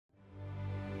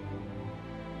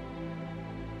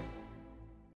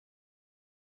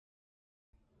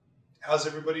How's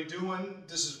everybody doing?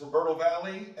 This is Roberto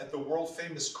Vally at the world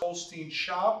famous Kolstein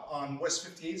shop on West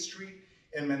 58th Street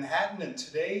in Manhattan, and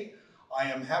today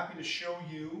I am happy to show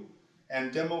you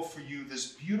and demo for you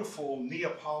this beautiful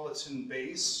Neapolitan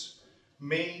bass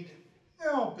made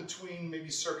between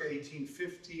maybe circa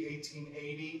 1850,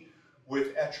 1880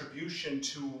 with attribution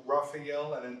to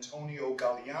Raphael and Antonio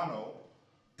Gagliano.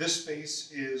 This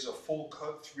bass is a full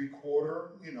cut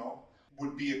 3/4,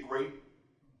 would be a great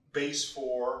bass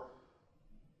for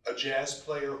a jazz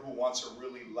player who wants a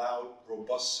really loud,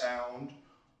 robust sound,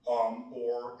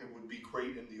 or it would be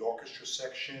great in the orchestra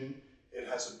section. It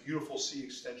has a beautiful C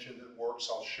extension that works.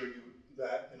 I'll show you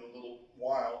that in a little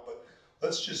while, but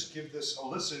let's just give this a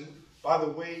listen. By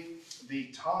the way,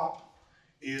 the top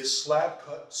is slab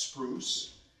cut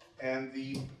spruce, and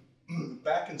the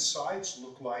back and sides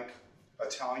look like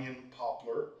Italian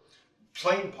poplar,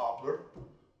 plain poplar,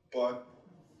 but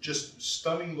just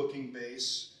stunning looking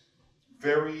bass.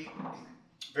 Very,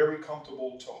 very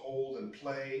comfortable to hold and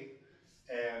play,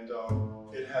 and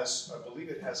it has, I believe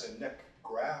it has a neck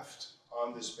graft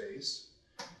on this bass,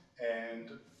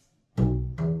 and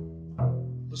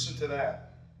listen to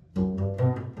that.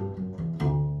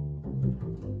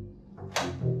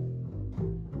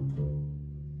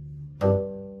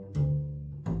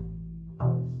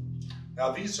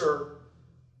 Now these are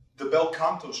the bel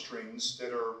canto strings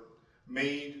that are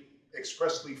made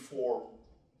expressly for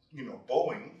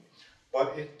bowing,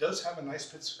 but it does have a nice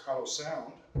pizzicato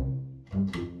sound.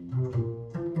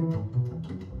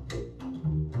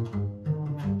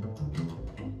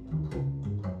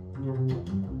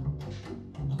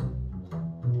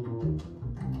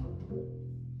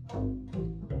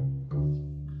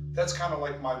 That's kind of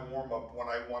like my warm-up when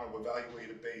I want to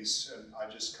evaluate a bass, and I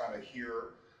just kind of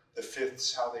hear the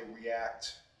fifths, how they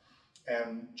react,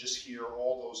 and just hear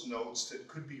all those notes that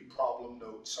could be problem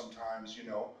notes sometimes,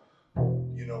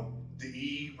 the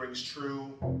E rings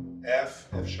true, F,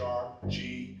 F sharp,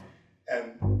 G,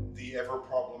 and the ever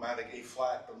problematic A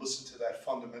flat, but listen to that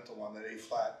fundamental on that A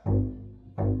flat.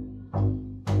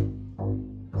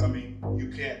 I mean,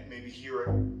 you can't maybe hear it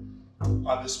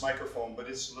on this microphone, but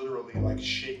it's literally like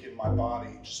shaking my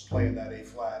body just playing that A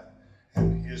flat.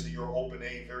 And here's your open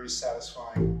A, very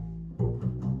satisfying.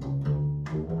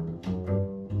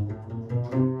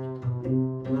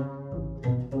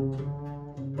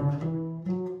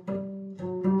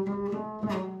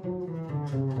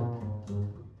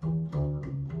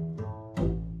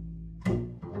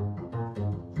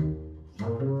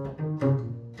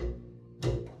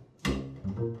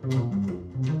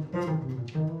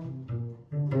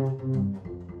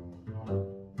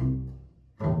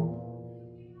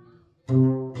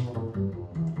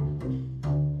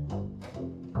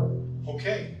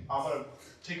 Okay, I'm going to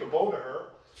take a bow to her.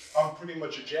 I'm pretty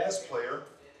much a jazz player,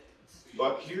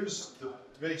 but here's the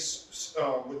bass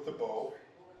with the bow.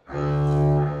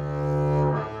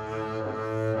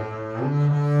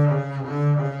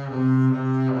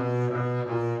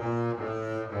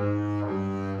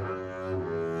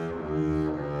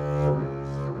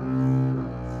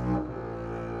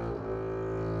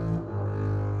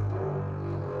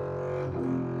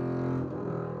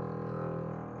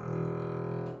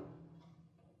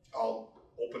 I'll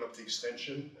open up the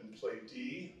extension and play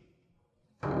D.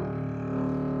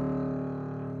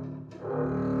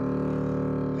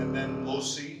 And then low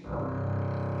C.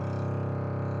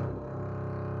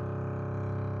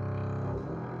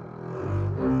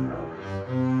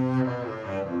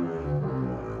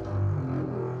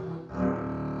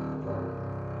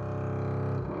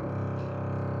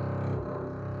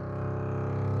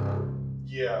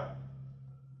 Yeah,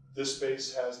 this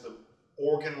bass has the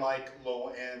organ-like low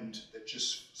end that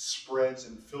just spreads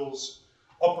and fills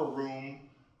up a room,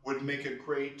 would make a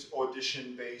great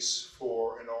audition bass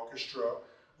for an orchestra,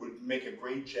 would make a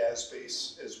great jazz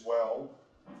bass as well.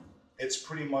 It's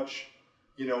pretty much,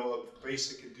 a bass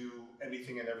that can do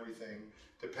anything and everything,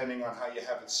 depending on how you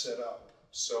have it set up.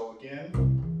 So again,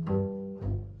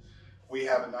 we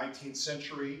have a 19th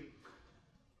century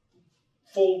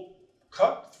full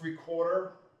cut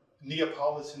 3/4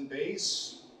 Neapolitan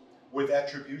bass with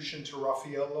attribution to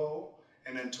Raffaello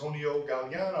and Antonio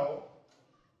Gagliano,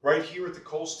 right here at the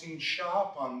Kolstein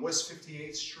shop on West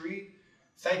 58th Street.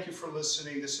 Thank you for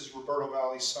listening. This is Roberto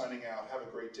Vally signing out. Have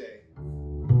a great day.